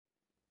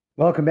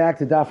Welcome back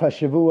to Daf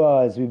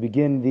HaShavua as we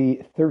begin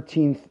the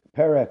 13th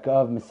perek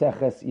of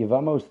Maseches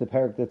Yevamos, the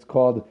perek that's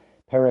called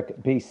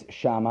Perek Beis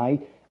Shammai.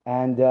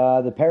 And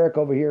the perek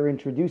over here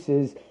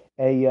introduces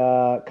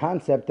a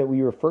concept that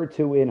we refer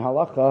to in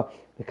halacha,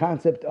 the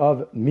concept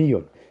of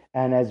miyun.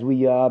 And as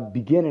we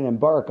begin and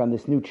embark on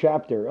this new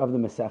chapter of the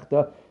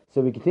Masechta, so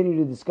we continue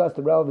to discuss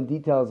the relevant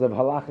details of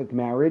halachic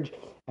marriage.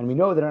 And we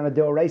know that on a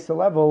Deoraisa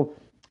level,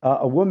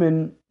 a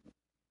woman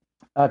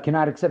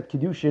cannot accept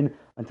Kiddushin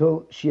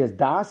until she has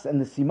das and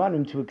the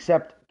simanim to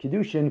accept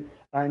Kiddushin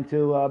and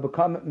to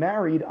become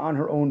married on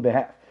her own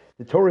behalf.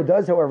 The Torah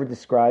does, however,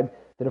 describe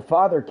that a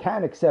father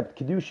can accept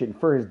Kiddushin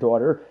for his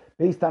daughter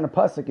based on a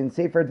pasuk in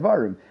Sefer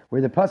Dvarim,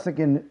 where the pasuk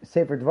in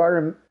Sefer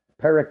Dvarim,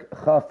 Perek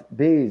Chaf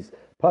Beis,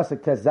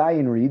 pasuk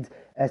Tezayin reads,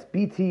 "Es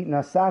biti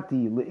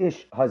nasati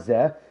leish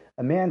hazeh."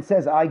 A man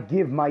says, "I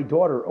give my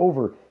daughter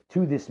over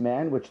to this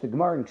man," which the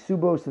Gemara in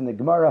Ksubos and the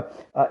Gemara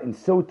in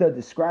Sota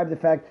describe the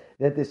fact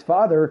that this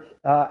father,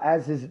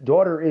 as his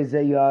daughter is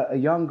a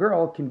young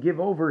girl, can give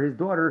over his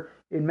daughter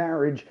in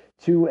marriage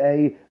to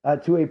a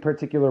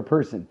particular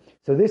person.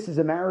 So this is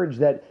a marriage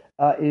that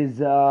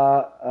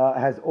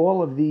has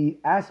all of the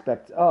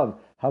aspects of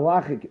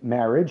halachic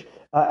marriage,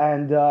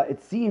 and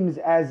it seems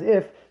as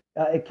if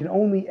it can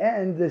only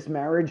end, this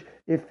marriage,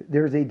 if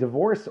there's a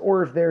divorce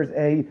or if there's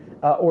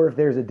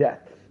a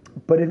death.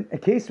 But in a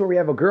case where we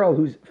have a girl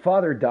whose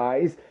father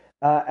dies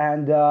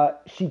and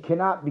she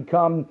cannot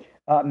become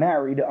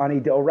married on a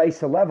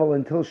Deoraisa level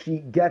until she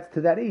gets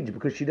to that age,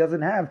 because she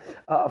doesn't have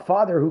a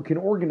father who can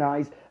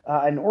organize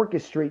and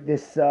orchestrate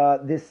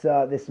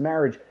this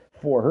marriage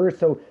for her.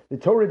 So the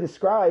Torah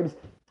describes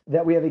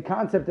that we have a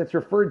concept that's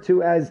referred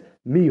to as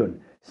miyun.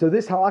 So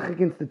this halachic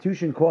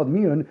institution called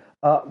miyun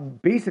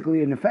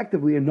basically and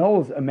effectively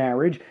annuls a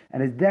marriage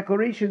and is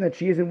declaration that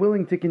she isn't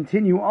willing to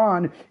continue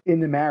on in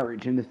the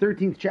marriage. And the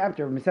 13th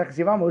chapter of Maseches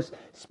Yevamos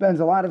spends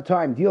a lot of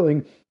time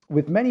dealing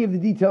with many of the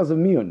details of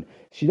miyun.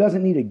 She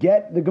doesn't need a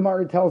get, the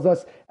Gemara tells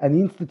us, and the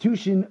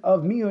institution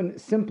of miyun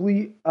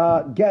simply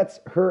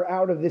gets her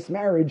out of this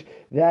marriage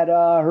that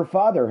her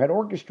father had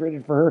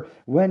orchestrated for her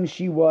when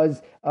she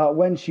was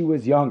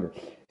younger.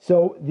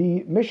 So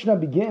the Mishnah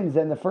begins,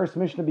 and the first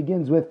Mishnah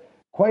begins with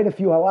quite a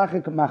few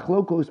halachic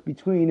machlokos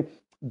between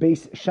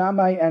Beis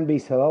Shammai and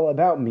Beis Hillel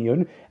about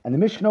miyun, and the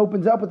Mishnah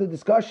opens up with a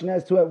discussion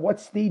as to at what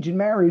stage in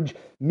marriage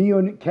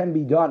miyun can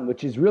be done,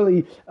 which is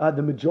really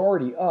the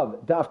majority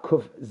of Daf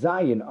Kuf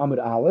Zayin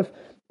Amud Aleph,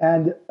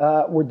 and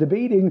we're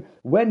debating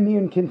when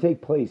miyun can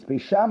take place.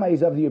 Beis Shammai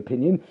is of the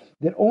opinion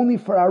that only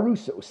for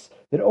arusos,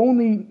 that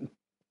only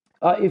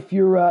if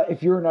you're an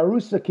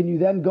arusa, can you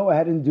then go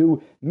ahead and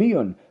do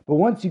miyun? But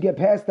once you get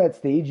past that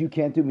stage, you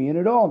can't do miyun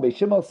at all. Beis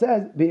Hillel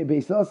says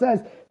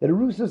that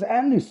arusas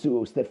and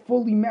nisuos, that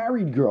fully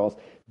married girls,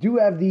 do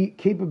have the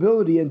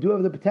capability and do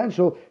have the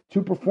potential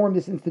to perform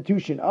this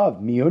institution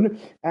of miyun.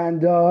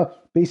 And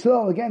Beis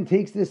Hillel again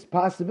takes this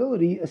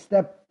possibility a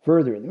step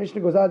further. The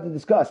Mishnah goes on to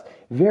discuss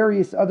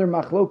various other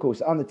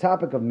machlokos on the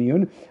topic of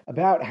miyun,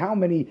 about how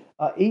many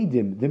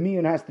edim the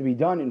miyun has to be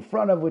done in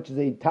front of, which is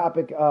a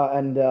topic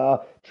and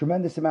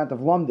tremendous amount of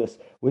lumdus,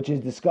 which is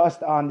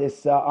discussed on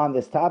this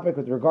topic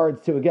with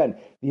regards to, again,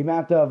 the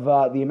amount of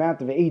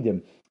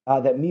edim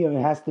that miyun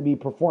has to be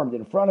performed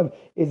in front of.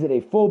 Is it a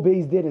full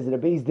beis din? Is it a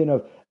beis din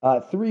of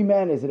 3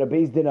 men? Is it a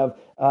beis din of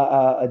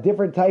a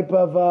different type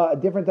of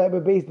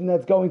beis din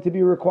that's going to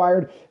be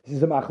required? This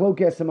is a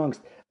machlokes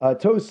amongst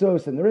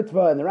Tosos and the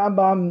Ritva and the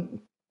Rambam,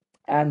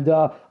 and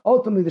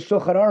ultimately the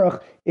Shulchan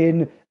Aruch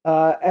in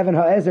Even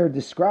HaEzer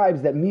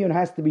describes that miyun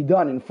has to be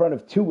done in front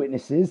of 2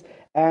 witnesses,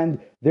 and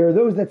there are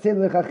those that say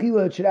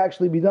lechachila it should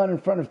actually be done in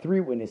front of 3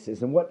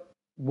 witnesses. And what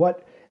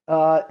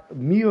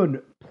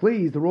miyun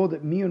plays, the role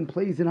that miyun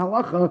plays in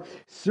halacha,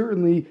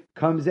 certainly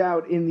comes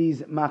out in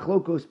these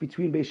machlokos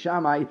between Beis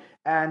Shammai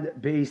and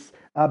Beis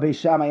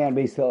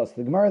Hillel. So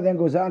the Gemara then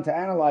goes on to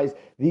analyze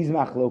these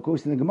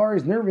machlokos, and the Gemara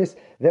is nervous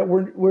that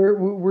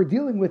we're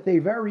dealing with a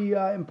very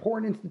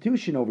important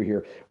institution over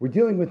here. We're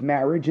dealing with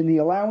marriage, and the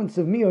allowance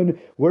of miyun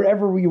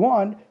wherever we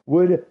want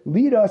would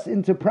lead us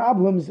into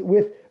problems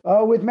with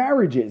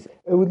marriages.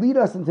 It would lead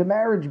us into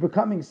marriage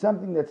becoming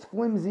something that's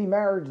flimsy,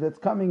 marriage that's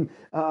coming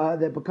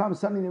that becomes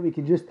something that we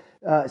can just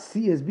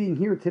see as being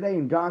here today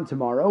and gone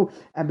tomorrow.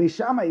 And Beis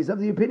Shammai is of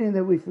the opinion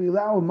that if we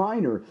allow a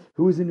minor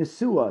who is in a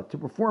nesua to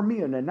perform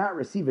miyun and not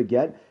receive a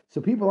get,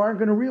 so people aren't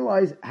going to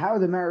realize how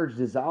the marriage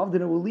dissolved,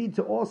 and it will lead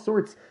to all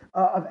sorts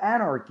of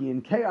anarchy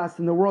and chaos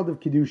in the world of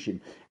Kiddushin.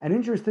 And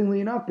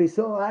interestingly enough, Beis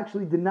Hillel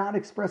actually did not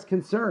express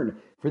concern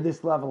for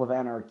this level of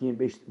anarchy, and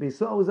Beis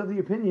Hillel was of the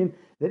opinion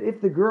that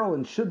if the girl,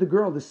 and should the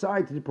girl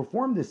decide to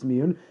perform this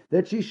miyun,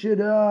 that she should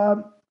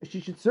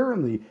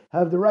certainly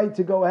have the right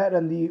to go ahead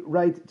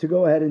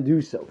and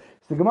do so.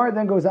 So the Gemara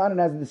then goes on and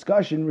has a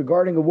discussion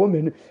regarding a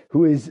woman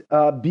who is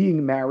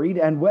being married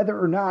and whether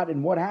or not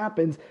and what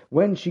happens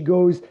when she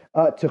goes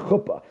to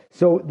chuppah.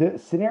 So the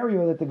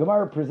scenario that the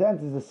Gemara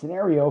presents is a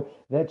scenario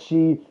that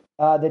she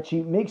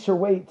makes her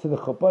way to the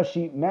chuppah.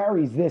 She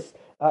marries this.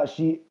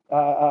 She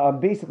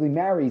basically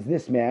marries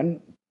this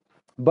man,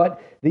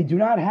 but they do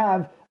not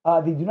have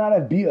they do not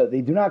have bia,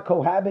 they do not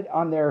cohabit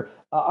on their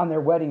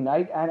wedding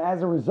night, and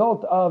as a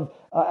result of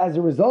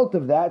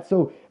that,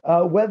 so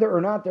whether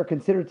or not they're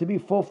considered to be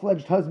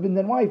full-fledged husband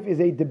and wife is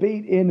a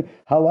debate in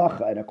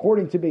halacha. And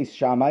according to Beis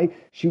Shammai,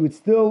 she would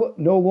still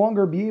no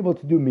longer be able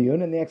to do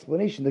miyun. And the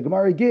explanation the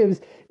Gemara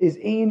gives is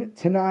ein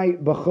tanai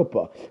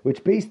b'chuppah,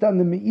 which based on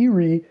the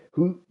Meiri,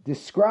 who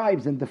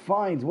describes and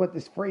defines what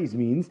this phrase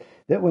means,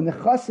 that when the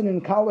chassan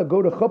and kala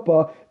go to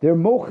chuppah, they're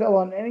mochel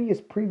on any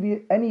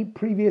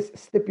previous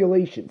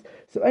stipulations.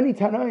 So any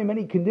tanaim,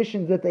 any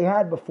conditions that they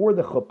had before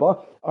the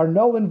chuppah are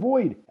null and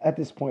void at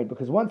this point,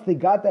 because once they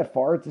got that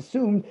far, it's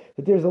assumed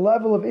that there's a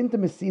level of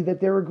intimacy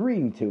that they're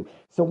agreeing to.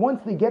 So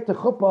once they get to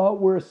chuppah,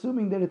 we're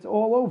assuming that it's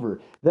all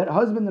over, that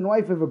husband and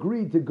wife have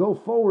agreed to go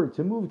forward,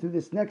 to move to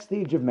this next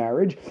stage of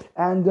marriage,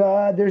 and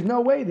there's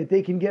no way that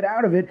they can get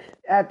out of it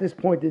at this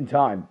point in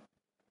time.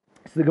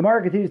 So the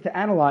Gemara continues to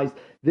analyze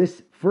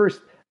this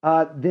first,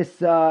 in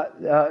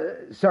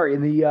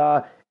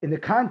the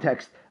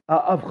context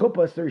of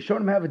chuppah. So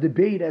Rishonim have a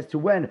debate as to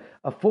when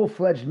a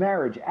full-fledged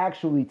marriage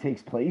actually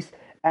takes place,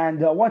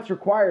 and what's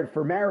required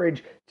for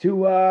marriage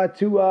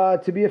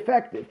to be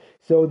effective.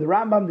 So the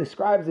Rambam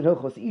describes in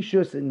Hilchos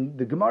Ishus and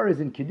the Gemaras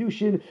in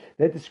Kedushin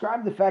that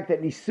describe the fact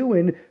that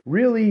Nisuin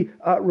really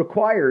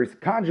requires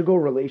conjugal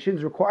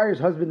relations, requires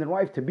husband and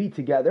wife to be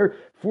together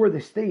for the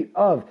state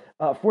of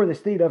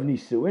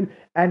Nisuin.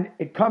 And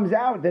it comes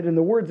out that in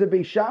the words of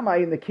Beis Shammai,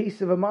 in the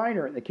case of a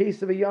minor, in the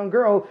case of a young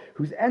girl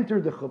who's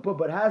entered the chuppah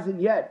but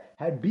hasn't yet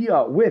had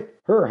bia with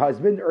her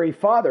husband, or a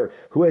father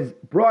who has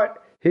brought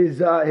his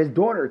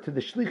daughter to the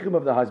shlichim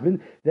of the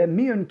husband, that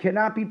miyun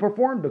cannot be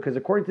performed, because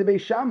according to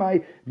Beis Shammai,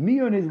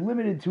 miyun is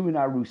limited to an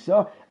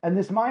arusa, and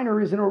this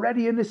minor isn't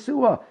already a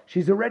nesua.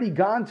 She's already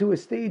gone to a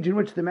stage in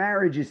which the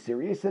marriage is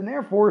serious, and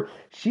therefore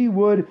she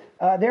would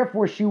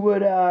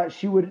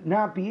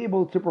not be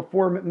able to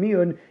perform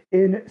miyun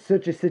in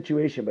such a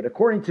situation. But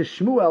according to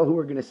Shmuel, who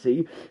we're going to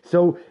see,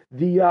 so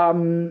the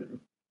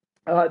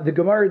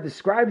Gemara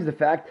describes the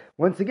fact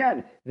once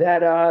again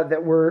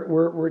that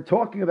we're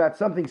talking about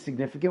something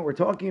significant, we're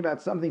talking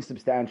about something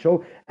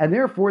substantial, and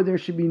therefore there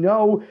should be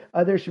no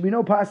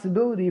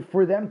possibility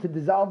for them to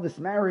dissolve this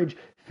marriage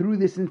through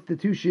this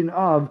institution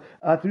of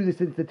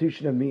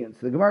miyun.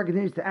 So the Gemara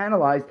continues to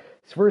analyze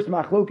this first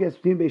machlokes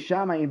between Beis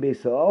Shammai and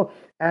Beis Hillel,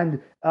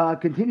 and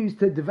continues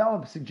to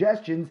develop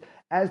suggestions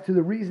as to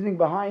the reasoning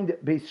behind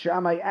Beis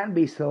Shammai and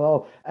Beis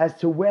Hillel as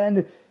to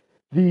when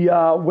the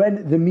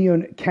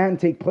miyun can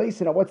take place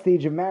and at what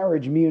stage of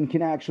marriage miyun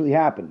can actually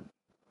happen.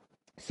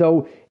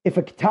 So if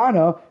a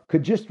ketana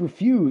could just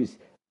refuse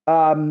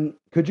miyun,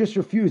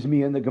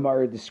 the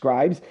Gemara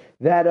describes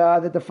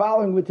that the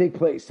following would take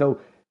place.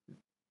 So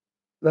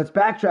let's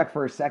backtrack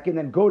for a second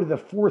and go to the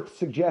fourth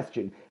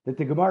suggestion that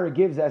the Gemara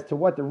gives as to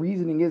what the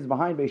reasoning is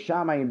behind Beis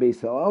Shammai and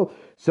Beis Hillel.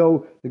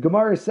 So the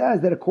Gemara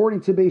says that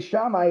according to Beis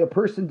Shammai, a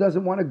person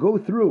doesn't want to go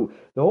through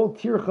the whole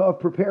tircha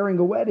of preparing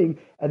a wedding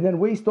and then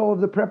waste all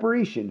of the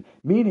preparation.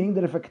 Meaning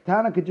that if a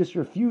ketana could just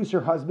refuse her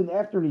husband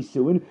after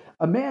nisuin,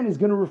 a man is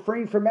going to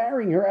refrain from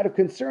marrying her out of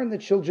concern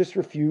that she'll just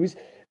refuse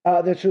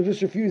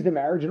the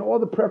marriage, and all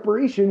the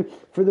preparation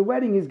for the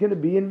wedding is going to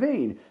be in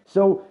vain.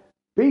 So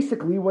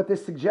basically, what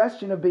this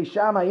suggestion of Beis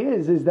Shammai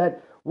is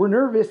that we're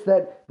nervous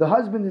that the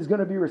husband is going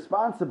to be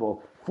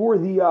responsible for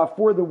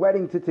the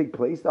wedding to take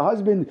place. The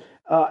husband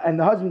and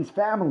the husband's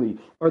family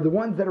are the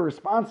ones that are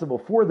responsible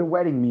for the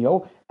wedding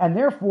meal, and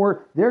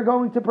therefore they're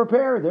going to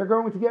prepare, they're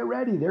going to get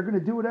ready, they're going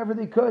to do whatever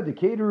they could. The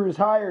caterer is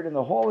hired and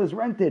the hall is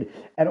rented,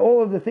 and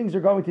all of the things are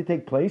going to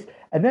take place,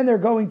 and then they're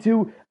going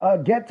to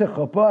get to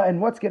chuppah.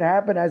 And what's going to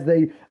happen as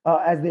they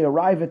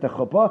arrive at the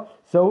chuppah?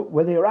 So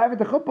when they arrive at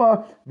the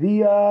chuppah,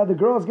 the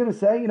girl is going to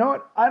say, you know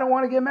what, I don't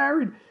want to get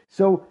married.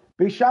 So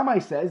Beis Shammai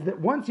says that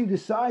once you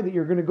decide that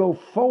you're going to go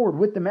forward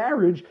with the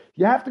marriage,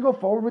 you have to go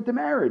forward with the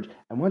marriage.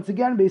 And once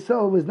again, Beis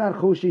Hillel was not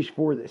choshesh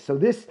for this. So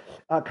this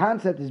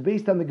concept is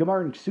based on the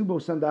Gemara in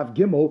Ksubos Sandaf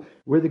Gimel,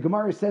 where the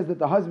Gemara says that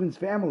the husband's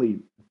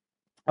family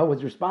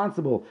was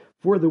responsible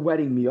for the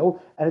wedding meal,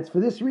 and it's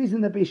for this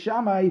reason that Beis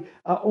Shammai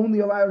only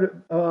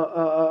allowed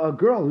a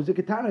girl who's a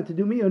ketana to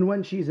do miyun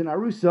when she's an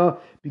arusa,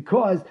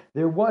 because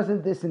there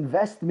wasn't this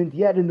investment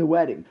yet in the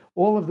wedding.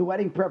 All of the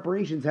wedding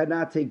preparations had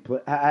not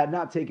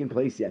taken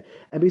place yet.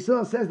 And Beis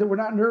Hillel says that we're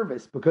not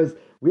nervous because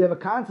we have a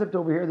concept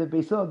over here that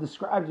Beis Hillel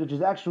describes, which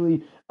is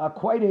actually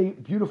quite a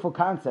beautiful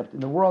concept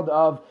in the world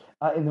of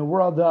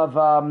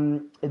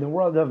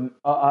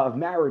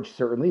marriage,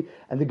 certainly.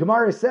 And the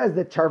Gemara says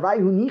that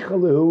tarvaihu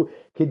nichaluhu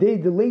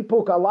kedei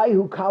delepok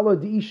alayhu kala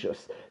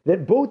deishus,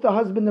 that both the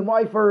husband and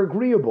wife are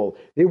agreeable.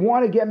 They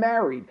want to get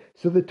married.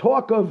 So the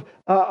talk of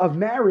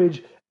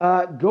marriage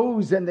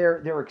goes, and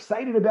they're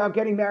excited about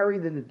getting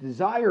married, and the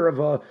desire of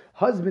a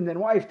husband and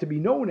wife to be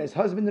known as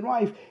husband and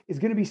wife is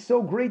going to be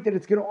so great that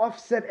it's going to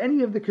offset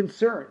any of the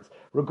concerns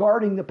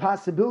regarding the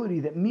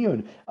possibility that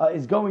miyun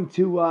is going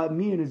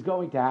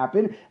to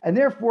happen, and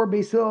therefore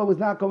Beis Hillel was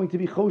not going to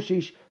be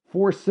choshesh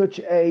for such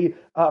a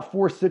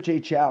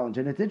challenge.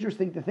 And it's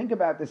interesting to think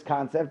about this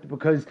concept,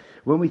 because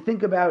when we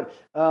think about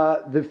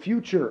the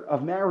future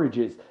of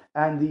marriages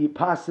and the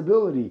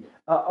possibility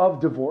of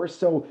divorce.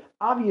 So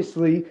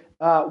obviously,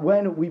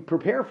 when we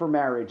prepare for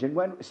marriage, and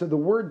the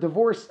word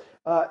divorce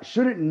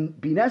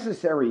shouldn't be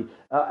necessary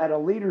at a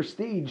later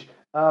stage.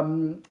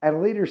 At a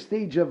later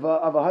stage of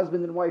a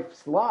husband and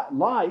wife's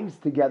lives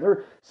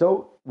together.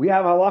 So we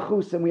have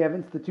halachos and we have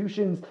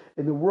institutions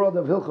in the world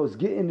of Hilchos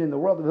Gittin, in the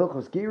world of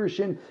Hilchos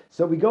Gerushin.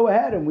 So we go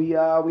ahead and we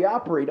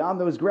operate on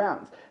those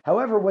grounds.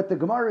 However, what the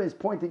Gemara is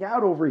pointing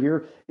out over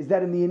here is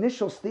that in the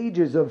initial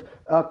stages of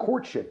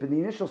courtship, in the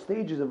initial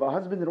stages of a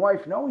husband and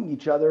wife knowing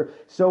each other,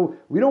 so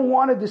we don't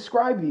want to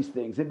describe these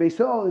things. And Beis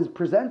Hillel is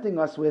presenting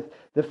us with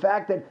the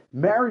fact that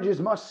marriages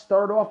must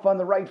start off on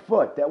the right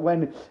foot, that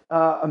when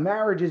a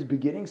marriage is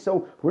beginning,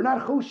 so we're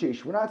not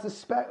choshesh,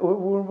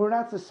 we're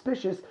not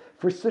suspicious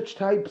for such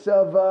types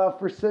of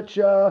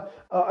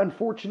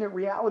unfortunate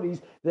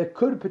realities that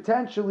could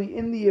potentially,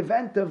 in the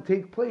event of,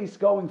 take place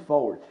going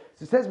forward.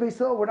 So it says Beis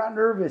Hillel, we're not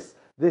nervous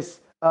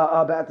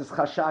about this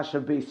chashash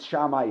of Beis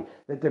Shammai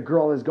that the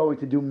girl is going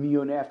to do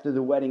miyun after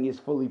the wedding is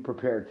fully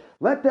prepared.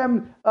 Let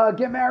them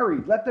get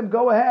married. Let them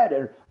go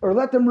ahead, or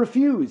let them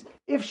refuse.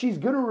 If she's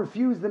going to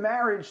refuse the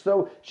marriage,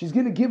 so she's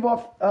going to give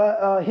off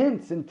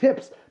hints and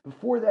tips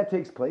before that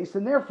takes place,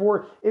 and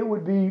therefore it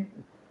would be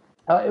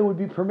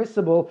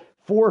permissible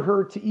for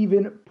her to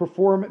even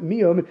perform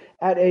miyum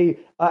at a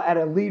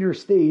later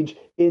stage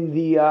in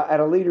the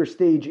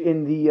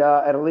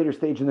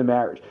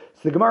marriage.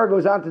 So the Gemara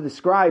goes on to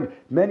describe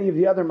many of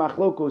the other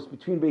machlokos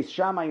between Beis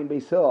Shammai and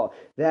Beis Hillel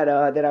that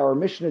our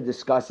Mishnah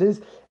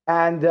discusses,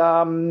 and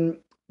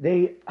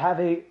they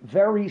have a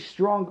very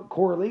strong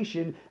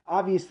correlation.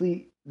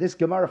 Obviously, this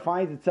Gemara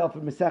finds itself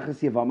in Maseches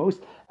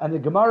Yevamos, and the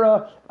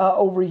Gemara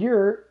over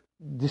here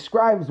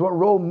describes what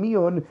role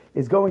miyun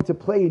is going to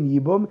play in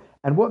Yibum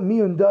and what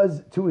miyun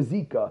does to a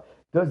zika.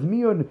 Does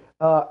miyun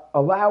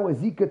allow a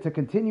zika to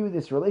continue,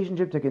 this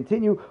relationship to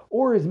continue,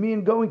 or is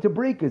miyun going to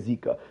break a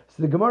zika?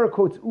 So the Gemara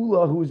quotes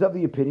Ula, who is of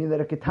the opinion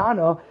that a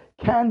ketana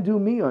can do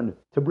miyun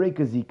to break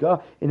a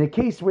zika in a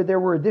case where there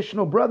were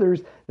additional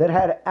brothers that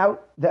had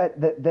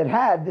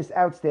this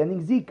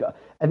outstanding zika.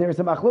 And there's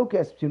a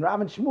machlokes between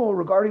Rav and Shmuel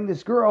regarding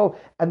this girl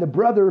and the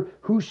brother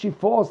who she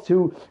falls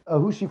to in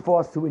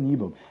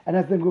Yibum. And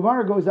as the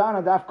Gemara goes on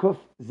Daf Kuf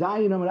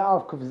Zayin Amud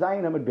Aleph Kuf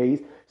Zayin Amud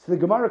Beis, so the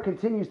Gemara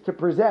continues to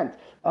present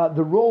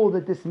the role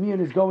that this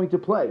miyun is going to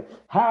play.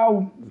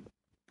 How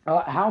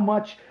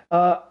much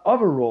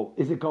of a role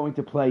is it going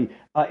to play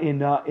in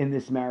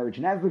this marriage?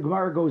 And as the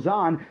Gemara goes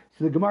on,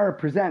 so the Gemara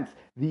presents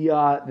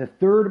the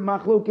third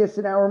machlokes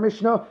in our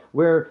Mishnah,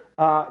 where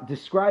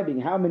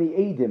describing how many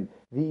edim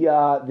the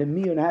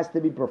miyun has to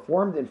be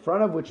performed in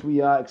front of, which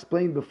we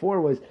explained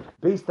before was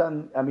based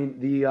on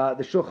the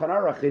Shulchan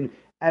Aruch in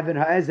Even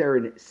HaEzer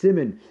and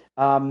Siman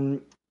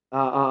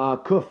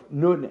Kuf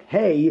Nun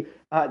Hey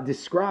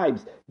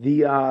describes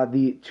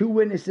the two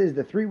witnesses,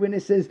 the three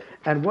witnesses,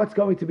 and what's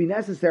going to be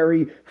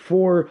necessary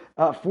for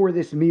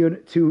this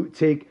miyun to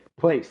take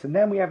place. And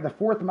then we have the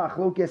fourth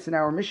machlokes in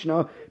our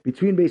Mishnah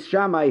between Beis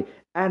Shammai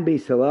and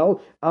Beis Hillel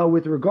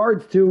with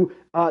regards to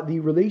the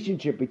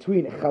relationship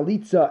between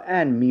chalitza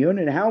and miyun,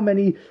 and how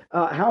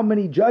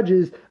many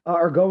judges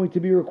are going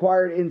to be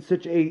required in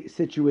such a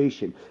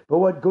situation. But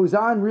what goes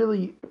on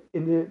really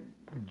in the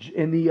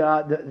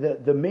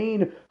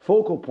main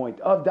focal point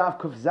of Daf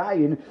Kuf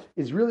Zayin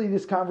is really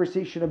this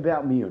conversation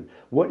about miyun.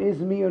 What is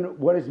miyun?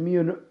 What does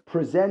miyun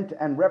present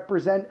and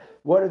represent?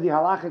 What are the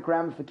halachic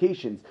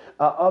ramifications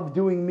of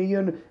doing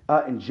miyun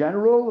in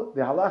general?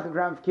 The halachic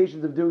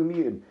ramifications of doing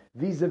miyun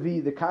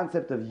vis-a-vis the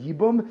concept of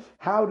yibum.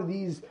 How do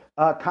these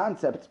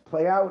concepts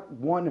play out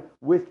one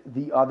with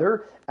the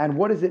other? And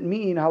what does it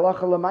mean,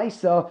 halacha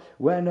lemaisa,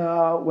 when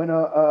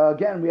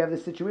again we have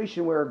this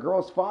situation where a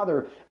girl's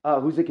father,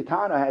 who's a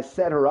ketana, has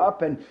set her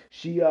up, and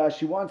she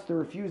wants to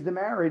refuse the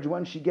marriage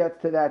when she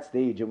gets to that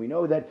stage. And we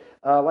know that,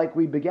 like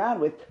we began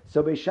with,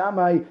 so Beis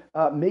Shammai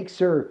makes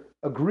her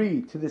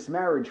agree to this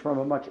marriage from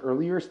a much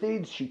earlier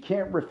stage. She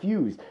can't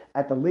refuse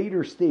at the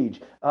later stage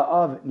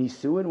of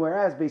Nisuin,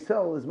 whereas Beis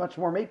Hillel is much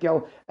more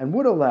mekel and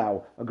would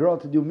allow a girl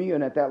to do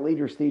miyun at that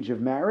later stage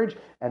of marriage.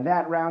 And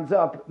that rounds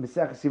up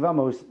Maseches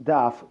Yevamos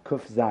Daf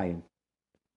Kuf Zayin.